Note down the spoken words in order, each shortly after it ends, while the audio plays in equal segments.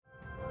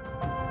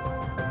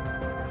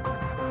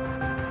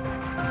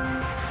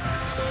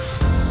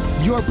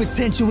Your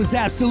potential is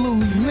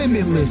absolutely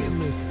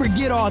limitless.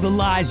 Forget all the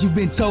lies you've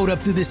been told up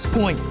to this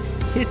point.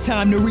 It's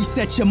time to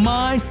reset your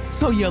mind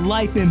so your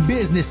life and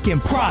business can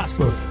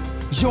prosper.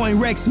 Join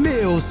Rex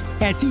Mills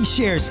as he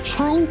shares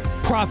true,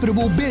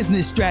 profitable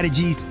business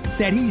strategies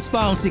that he's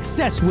found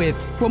success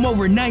with from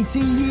over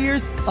 19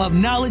 years of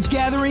knowledge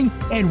gathering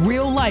and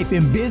real life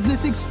and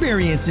business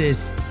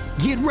experiences.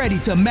 Get ready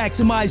to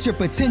maximize your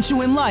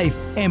potential in life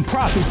and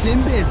profits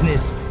in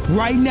business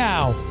right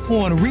now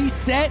on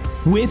Reset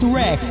with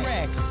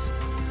Rex.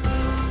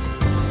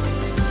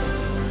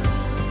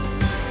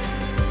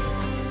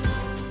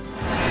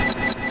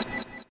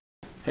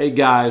 Hey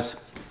guys,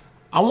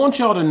 I want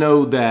y'all to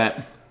know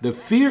that the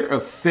fear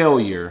of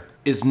failure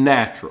is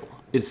natural.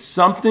 It's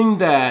something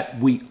that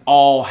we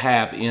all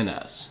have in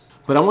us.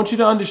 But I want you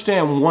to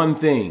understand one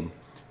thing,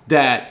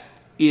 that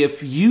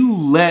if you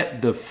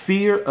let the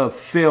fear of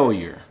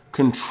failure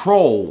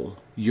control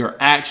your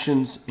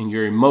actions and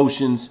your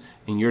emotions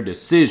and your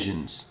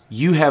decisions,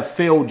 you have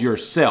failed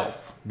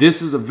yourself.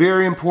 This is a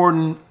very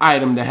important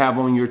item to have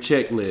on your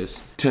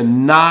checklist, to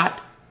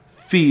not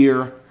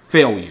fear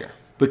failure.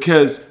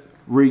 Because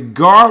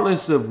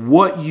regardless of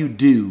what you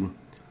do,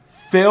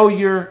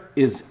 failure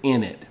is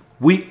in it.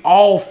 We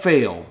all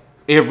fail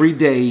every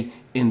day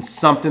in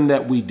something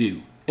that we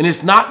do. And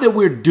it's not that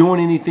we're doing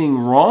anything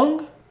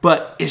wrong,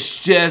 but it's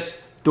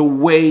just the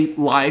way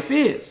life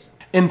is.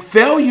 And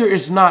failure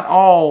is not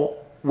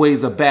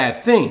always a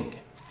bad thing.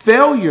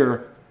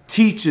 Failure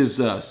teaches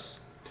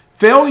us.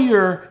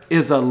 Failure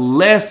is a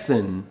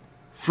lesson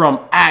from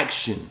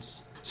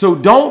actions. So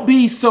don't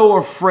be so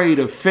afraid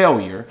of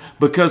failure,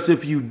 because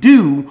if you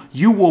do,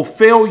 you will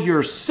fail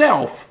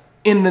yourself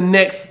in the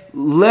next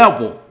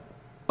level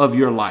of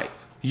your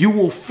life. You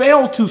will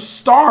fail to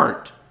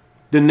start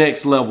the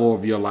next level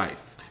of your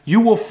life. You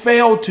will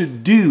fail to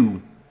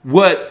do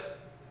what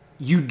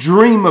you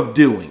dream of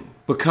doing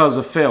because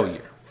of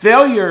failure.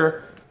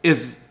 Failure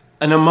is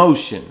an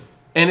emotion,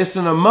 and it's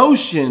an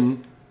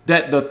emotion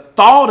that the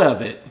thought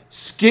of it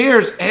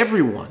scares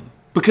everyone,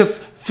 because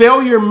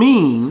failure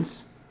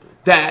means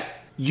that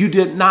you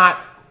did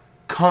not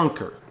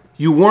conquer.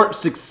 You weren't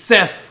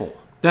successful.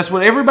 That's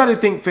what everybody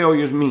thinks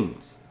failure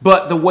means.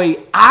 But the way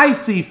I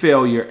see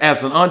failure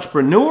as an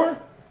entrepreneur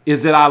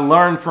is that I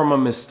learn from a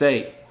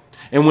mistake.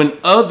 And when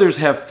others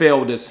have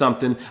failed at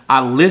something,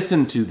 I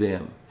listen to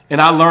them and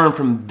I learn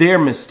from their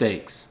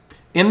mistakes.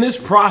 In this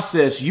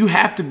process, you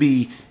have to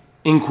be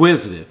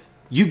inquisitive.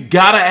 You've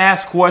got to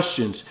ask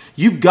questions.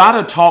 You've got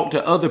to talk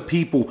to other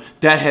people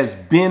that has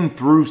been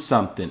through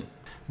something.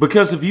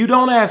 Because if you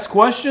don't ask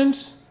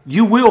questions,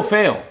 you will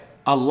fail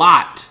a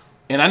lot.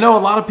 And I know a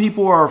lot of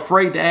people are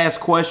afraid to ask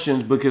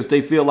questions because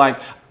they feel like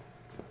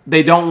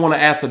they don't want to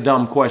ask a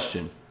dumb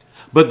question.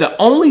 But the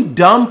only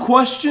dumb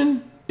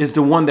question is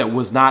the one that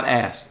was not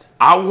asked.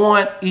 I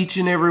want each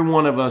and every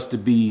one of us to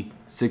be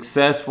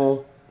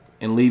successful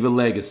and leave a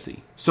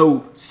legacy.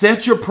 So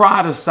set your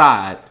pride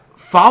aside,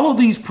 follow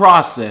these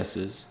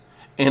processes,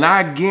 and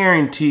I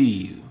guarantee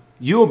you,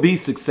 you'll be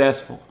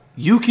successful.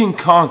 You can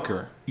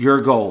conquer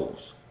your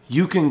goals.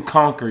 You can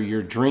conquer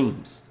your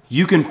dreams.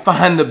 You can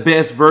find the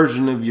best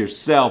version of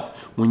yourself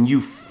when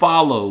you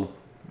follow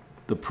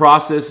the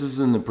processes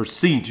and the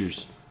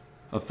procedures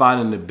of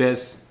finding the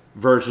best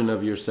version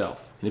of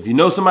yourself. And if you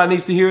know somebody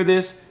needs to hear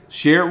this,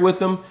 share it with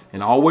them.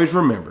 And always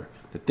remember,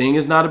 the thing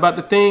is not about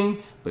the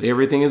thing, but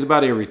everything is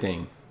about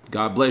everything.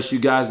 God bless you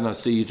guys, and I'll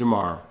see you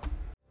tomorrow.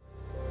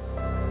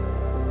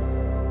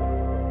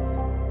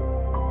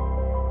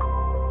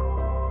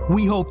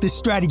 We hope the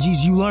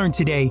strategies you learned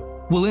today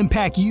will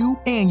impact you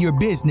and your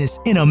business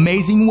in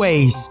amazing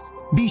ways.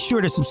 Be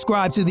sure to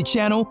subscribe to the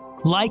channel,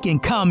 like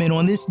and comment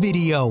on this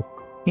video.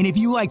 And if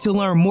you like to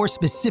learn more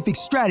specific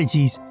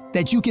strategies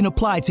that you can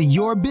apply to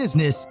your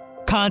business,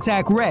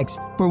 contact Rex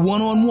for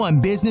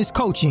one-on-one business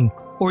coaching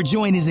or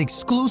join his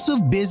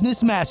exclusive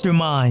business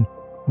mastermind.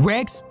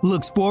 Rex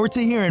looks forward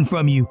to hearing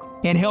from you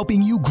and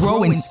helping you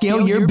grow and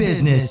scale your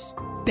business.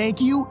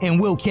 Thank you,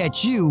 and we'll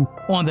catch you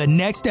on the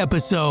next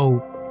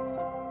episode.